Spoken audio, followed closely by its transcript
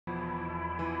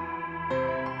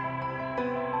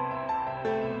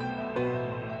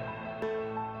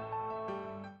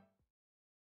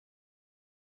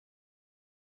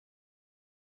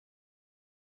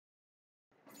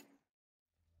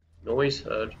Noise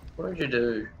heard. What did you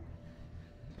do?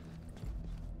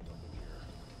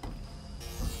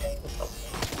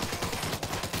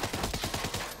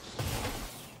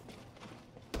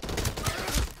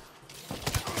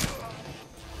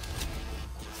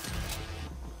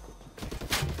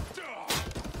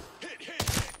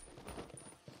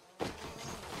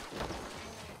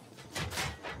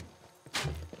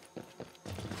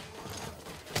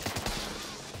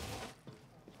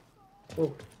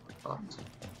 Oh, fucked.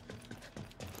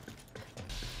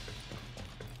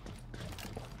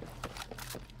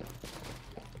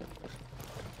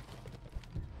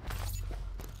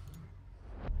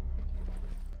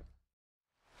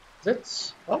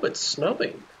 Oh, it's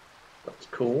snowing. That's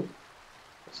cool.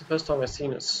 It's the first time I've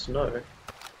seen it snow.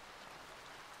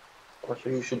 I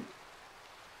think you should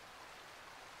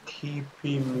keep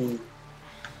me.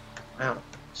 Wow,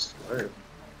 snow.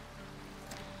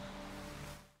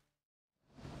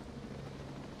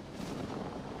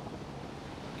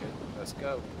 Good, let's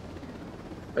go.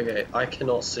 Okay, I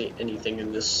cannot see anything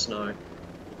in this snow.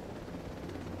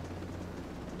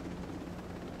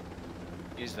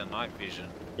 Use the night vision.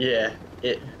 Yeah,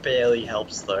 it barely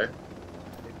helps though.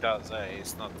 It does, eh?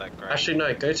 It's not that great. Actually,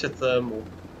 no, go to thermal.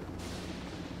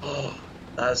 Oh,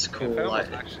 that's cool. Yeah, thermal's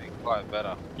actually quite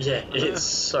better. Yeah, it's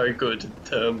so good in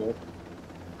thermal.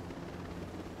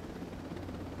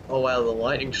 Oh wow, the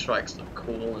lightning strikes look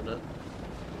cool in it.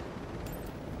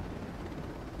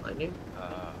 Lightning?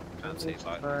 Can't see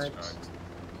lightning strikes.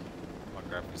 My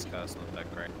graphics card's not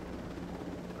that great.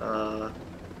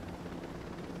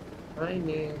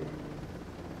 Lightning.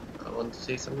 I want to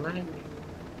see some lightning.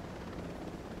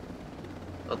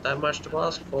 Not that much to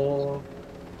ask for.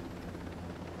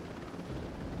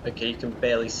 Okay, you can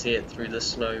barely see it through the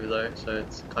snow though, so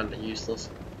it's kind of useless.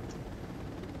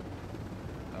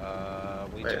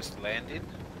 We just landed,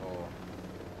 or?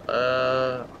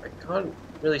 I can't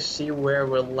really see where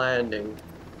we're landing.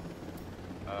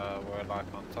 We're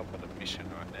like on top of the mission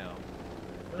right now.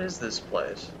 What is this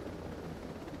place?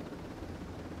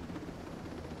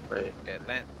 Wait. Yeah,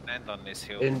 land on this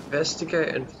hill.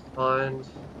 Investigate and find.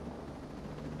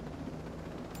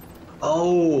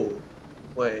 Oh!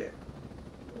 Wait.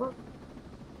 What?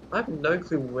 I have no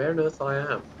clue where on earth I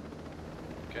am.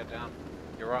 Go down.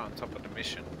 You're right on top of the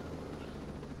mission.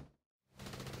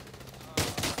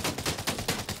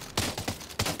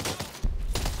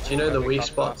 Do you know the weak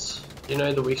spots? Do you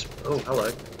know the weak spots? Oh,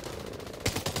 hello.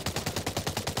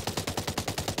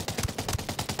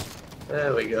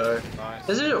 There we go. Nice.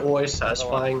 Isn't it always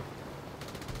satisfying?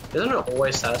 Isn't it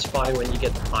always satisfying when you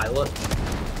get the pilot?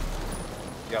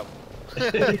 Yep.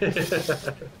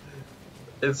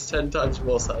 It's 10 times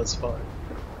more satisfying.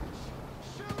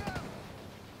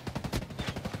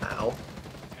 Ow.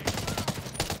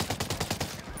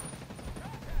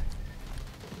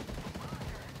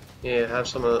 Yeah, have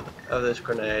some of this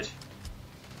grenade.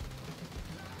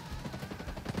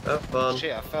 Have fun.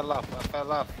 Shit, I fell off.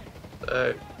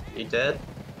 Oh, you dead?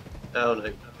 Oh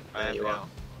no. I There am you are. now.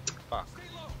 Fuck.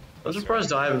 I'm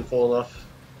surprised I haven't fallen off.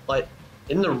 Like,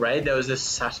 in the raid there was this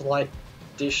satellite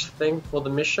dish thing for the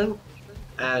mission.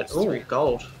 And, oh,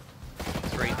 gold.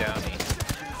 3 downy.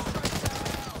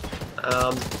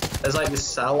 There's like this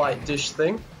satellite dish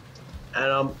thing.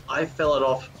 And I fell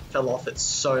off it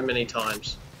so many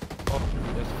times. Oh,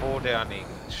 there's 4 downy.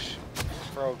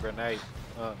 Throw a grenade.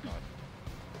 Oh no.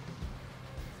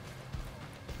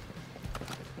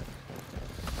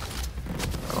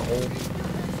 Oh.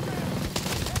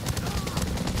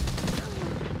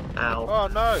 Ow. Oh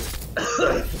no!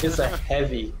 It's a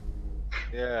heavy.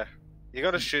 Yeah. You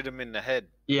gotta shoot him in the head.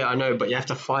 Yeah, I know, but you have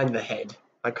to find the head.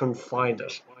 I couldn't find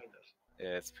it.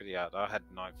 Yeah, it's pretty hard. I had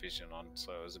night vision on,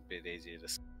 so it was a bit easier to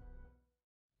see.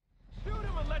 Shoot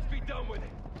him and let's be done with it.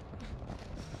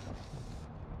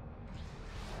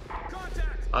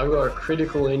 Contact! I've got a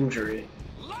critical injury.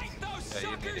 Light those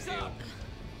Yeah, you need suckers to heal. up!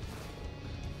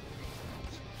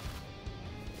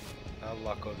 I'll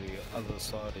luck on the other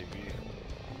side of you.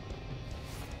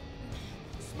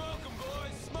 Smoke 'em,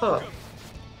 boys! Smoke Huh. 'em!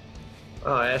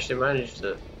 Oh, I actually managed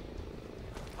it.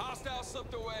 Hostile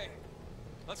slipped away.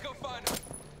 Let's go find him.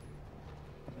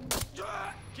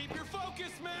 Keep your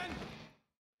focus, man!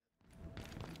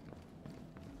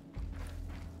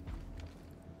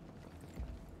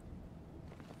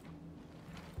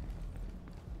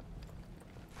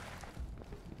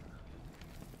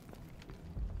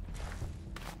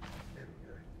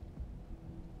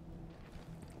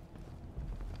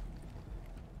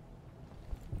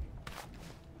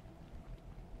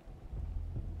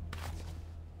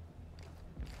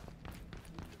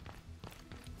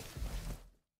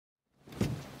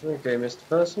 Okay, Mr.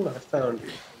 Person, I found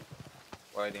you.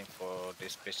 waiting for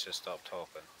this bitch to stop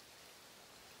talking.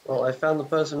 Well, I found the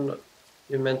person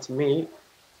you're meant to meet.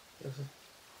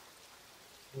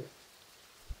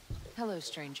 Hello,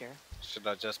 stranger. Should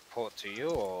I just port to you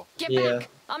or? Get Yeah. back!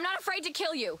 I'm not afraid to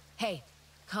kill you! Hey,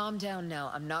 calm down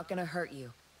now. I'm not gonna hurt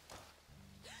you.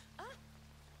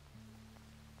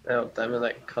 Oh, damn it,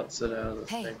 that cuts it out of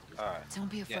the Hey. thing. Alright. Don't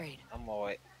be Yeah, afraid. I'm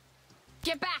alright.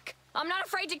 Get back! I'm not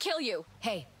afraid to kill you!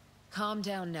 Hey, calm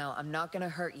down now. I'm not gonna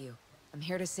hurt you. I'm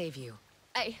here to save you.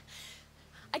 I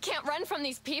can't run from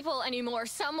these people anymore.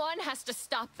 Someone has to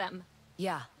stop them.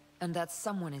 Yeah, and that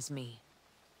someone is me.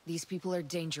 These people are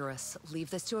dangerous. Leave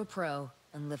this to a pro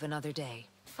and live another day.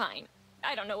 Fine.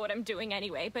 I don't know what I'm doing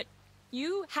anyway, but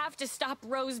you have to stop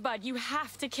Rosebud. You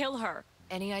have to kill her.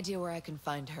 Any idea where I can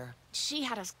find her? She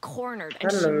had us cornered,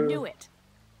 and Hello. she knew it.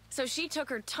 So she took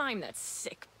her time, that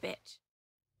sick bitch.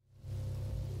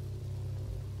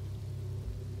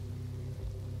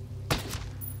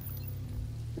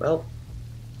 Well,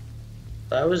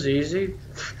 that was easy.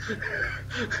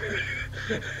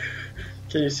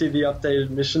 Can you see the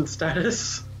updated mission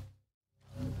status?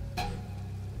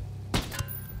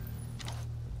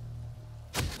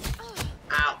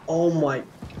 Ow, oh my,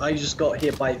 I just got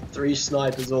hit by 3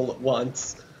 snipers all at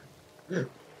once.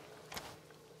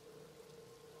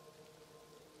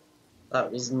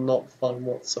 That was not fun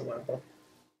whatsoever.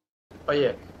 Oh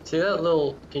yeah, see that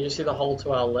little, can you see the hole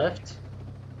to our left?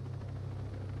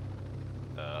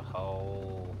 The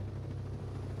whole.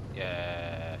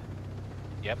 Yeah.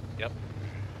 Yep.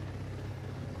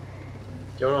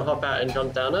 Do you want to hop out and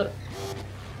jump down it?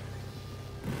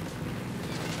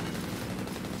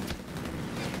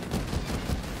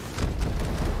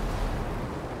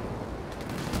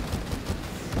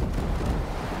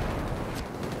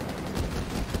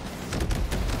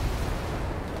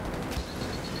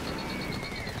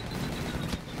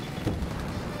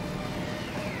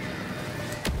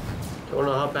 Do you want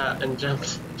to hop out and jump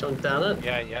down it?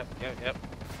 Yeah, yep.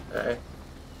 Okay.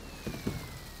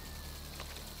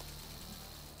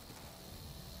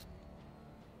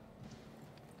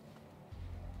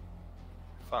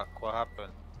 Fuck, what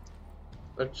happened?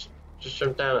 Let's just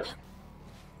jump down it.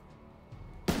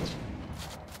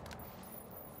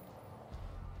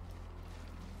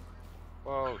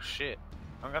 Whoa, shit.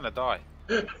 I'm gonna die.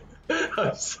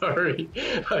 I'm sorry.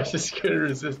 I just couldn't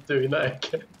resist doing that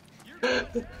again.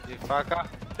 You fucker.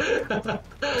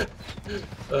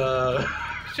 You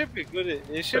should be good at.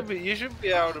 You should be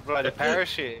able to blow the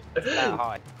parachute that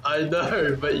high. I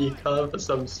know, but you can't for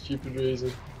some stupid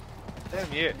reason.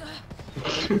 Damn you.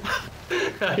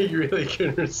 I really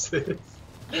couldn't resist.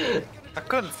 I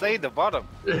couldn't see the bottom.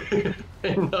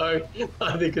 No,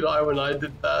 neither could I when I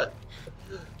did that.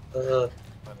 Bloody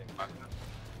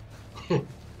fucker.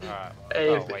 Alright, Hey,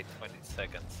 I'll if- wait 20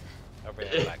 seconds. I'll be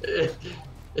right back.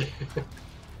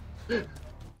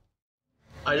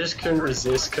 I just couldn't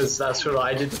resist because that's what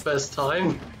I did the first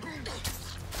time.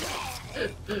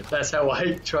 That's how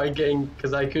I tried getting,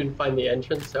 because I couldn't find the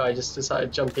entrance, so I just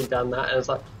decided jumping down that, and I was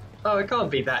like, oh, it can't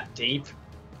be that deep.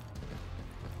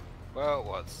 Well, it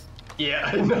was. Yeah,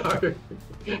 I know.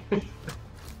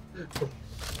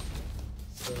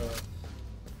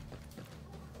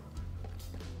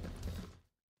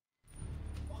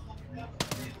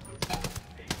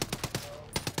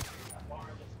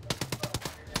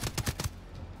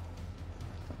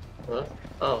 Huh?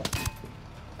 Oh.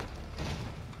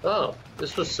 Oh,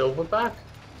 this was Silverback?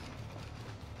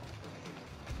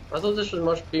 I thought this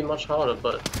would be much harder,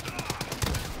 but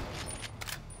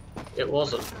it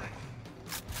wasn't.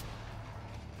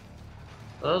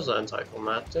 That was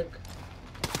anticlimactic.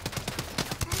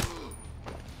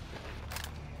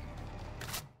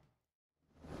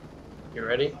 You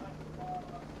ready?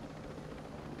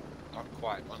 Not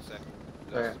quite, 1 second.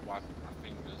 Okay. Just wipe my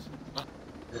fingers.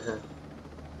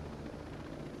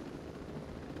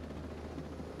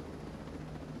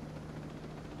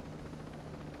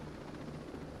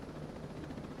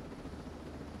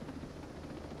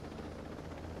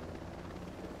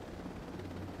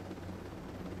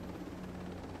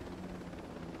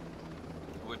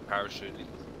 We're parachuting.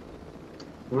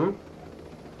 Hmm?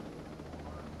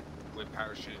 We're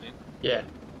parachuting. Yeah.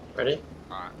 Ready?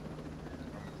 Alright.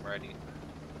 I'm ready.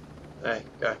 Hey,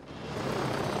 go.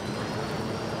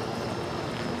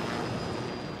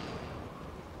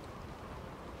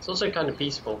 It's also kind of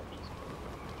peaceful.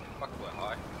 Fuck, we're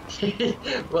high.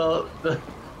 Well, the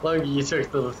longer you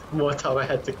took, the more time I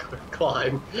had to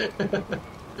climb. I'm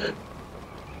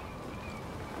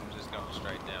just going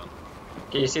straight down.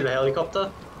 Can you see the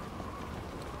helicopter?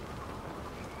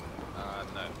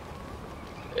 No.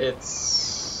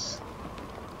 It's...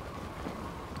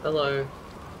 Hello.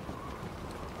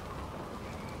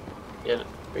 Yeah,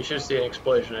 we should see an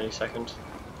explosion any second.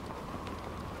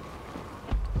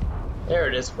 There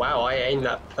it is. Wow, I aimed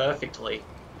that perfectly.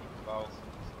 Well,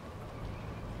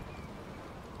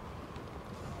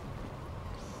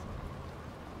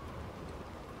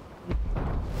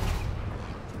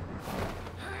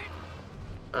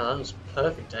 Oh, that was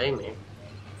perfect aiming.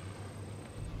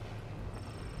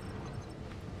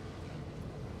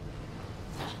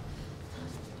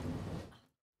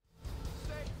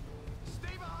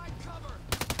 Stay behind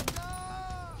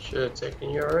cover. Should have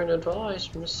taken your own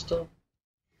advice, mister.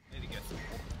 need to get some.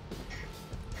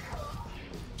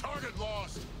 Target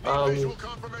lost. Visual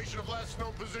confirmation of last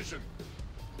known position.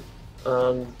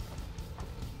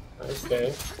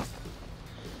 Okay.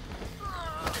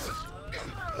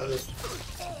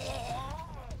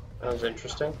 That was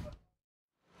interesting.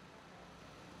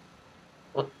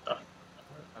 What the?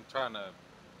 I'm trying to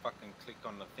fucking click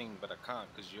on the thing, but I can't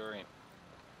because you're in.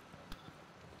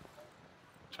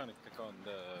 Trying to click on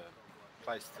the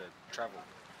place to travel.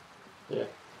 Yeah.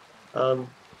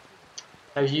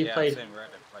 Have you Yeah, played? I've seen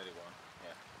Reddit played it one.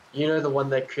 Yeah. You know the one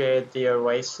that created the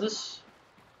Oasis?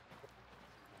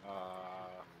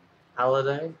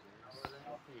 Halliday?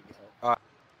 Uh,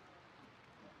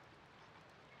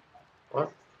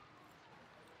 What?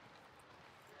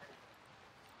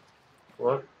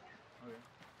 What?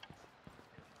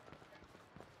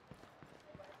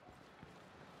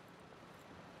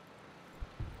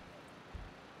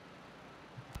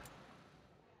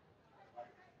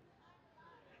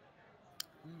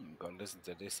 Go listen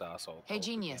to this asshole. Hey, talk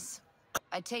genius.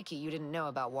 I take it you didn't know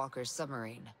about Walker's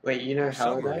submarine. Wait, you know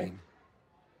Halliday? Submarine. Again.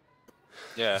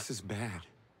 Yeah. This is bad.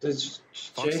 Does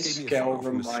Fox Jay gave me a Scale file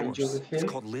from a remind you source. of It's him?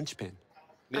 called Linchpin.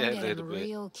 Yeah, I'm a getting little bit.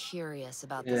 real curious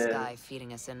about this Yeah. guy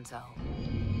feeding us intel.